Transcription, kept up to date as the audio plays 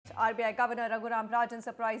RBI Governor Raghuram Rajan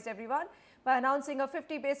surprised everyone by announcing a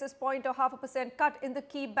 50 basis point or 0.5% cut in the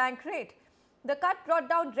key bank rate. The cut brought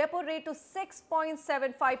down repo rate to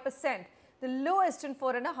 6.75%, the lowest in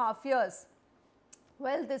 4.5 years.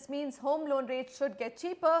 Well, this means home loan rates should get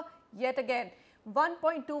cheaper yet again.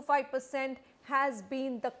 1.25% has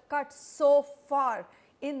been the cut so far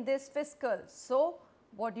in this fiscal. So,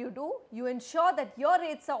 what do? You ensure that your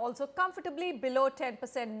rates are also comfortably below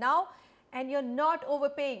 10% now and you're not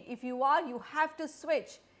overpaying. If you are, you have to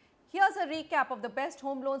switch. Here's a recap of the best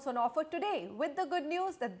home loans on offer today with the good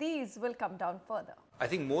news that these will come down further. I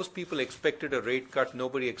think most people expected a rate cut.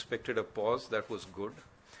 Nobody expected a pause. That was good.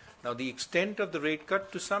 Now, the extent of the rate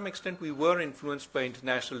cut, to some extent, we were influenced by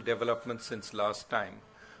international developments since last time,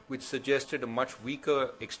 which suggested a much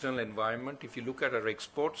weaker external environment. If you look at our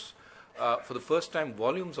exports, for the first time,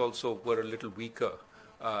 volumes also were a little weaker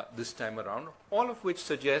this time around, all of which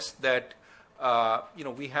suggests that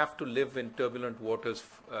we have to live in turbulent waters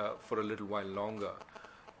for a little while longer.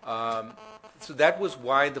 So that was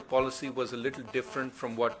why the policy was a little different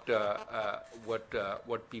from what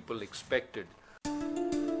people expected.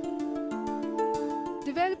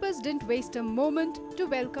 Developers didn't waste a moment to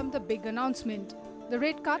welcome the big announcement. The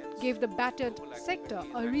rate cut gave the battered sector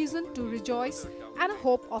a reason to rejoice and a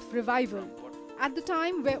hope of revival. At the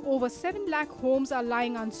time where over 7 lakh homes are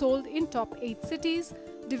lying unsold in top 8 cities,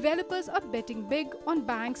 developers are betting big on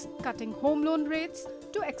banks cutting home loan rates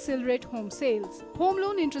to accelerate home sales. Home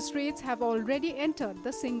loan interest rates have already entered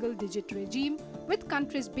the single-digit regime, with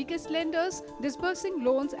country's biggest lenders disbursing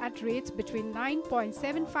loans at rates between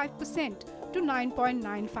 9.75% to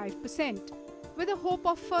 9.95%. With a hope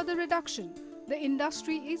of further reduction, the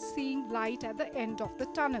industry is seeing light at the end of the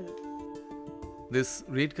tunnel. This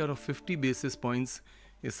rate cut of 50 basis points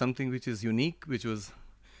is something which is unique, which was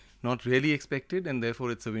not really expected, and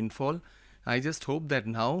therefore it's a windfall. I just hope that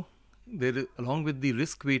now, along with the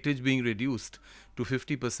risk weightage being reduced to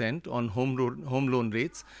 50% on home loan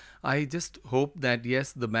rates, I just hope that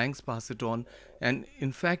yes, the banks pass it on and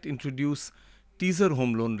in fact introduce teaser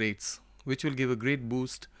home loan rates, which will give a great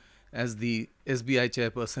boost, as the SBI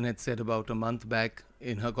chairperson had said about a month back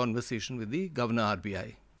in her conversation with the Governor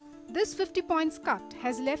RBI. This 50 points cut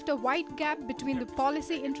has left a wide gap between the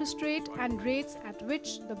policy interest rate and rates at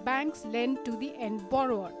which the banks lend to the end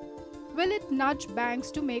borrower. Will it nudge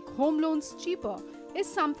banks to make home loans cheaper is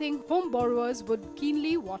something home borrowers would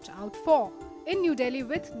keenly watch out for. In New Delhi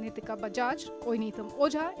with Nitika Bajaj, Oinitham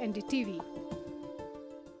Ojha, NDTV.